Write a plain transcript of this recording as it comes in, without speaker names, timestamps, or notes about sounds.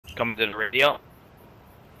coming to the radio.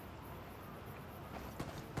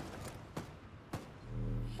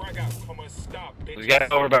 We got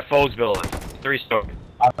it over by Foes building. 3-story.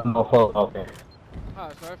 I don't know, folks. Okay.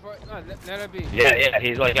 Oh, sorry for it. No, let it be. Yeah,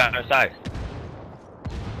 he's like on our side.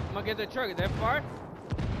 I'm gonna get the truck. Is that far?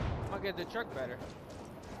 I'm gonna get the truck better.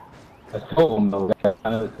 That's cool, though. I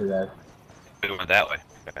know to that. We went that way.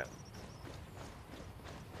 Okay.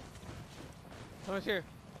 Someone's here.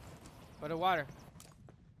 By the water.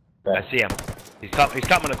 I see him. He's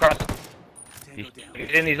coming across. He's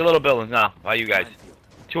in these little buildings now. By you guys.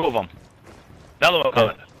 2 of them. Another one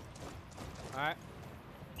coming. Alright.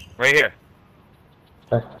 Right here.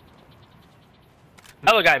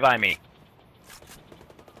 Another guy by me.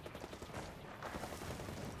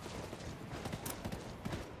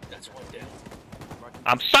 That's one down.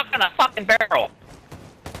 I'm stuck in a fucking barrel.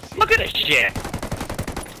 Look at this shit.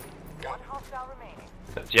 One hostile remaining.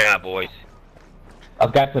 Good job, boys.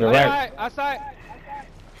 I've got to the right. Outside.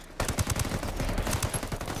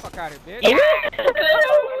 Fuck out of here, bitch.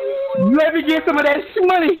 Let me get some of that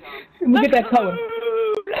money. Let me get that color.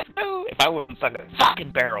 If I wasn't stuck in a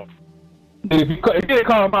fucking barrel. Dude, if you didn't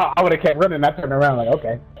call him out, I would have kept running. I turned around like,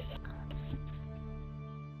 okay.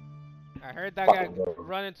 I heard that guy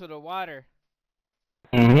run into the water.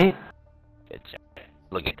 Mm-hmm. Good job.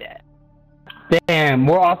 Look at that. Damn,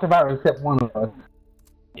 we're all survivors except one of us.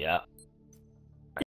 Yeah.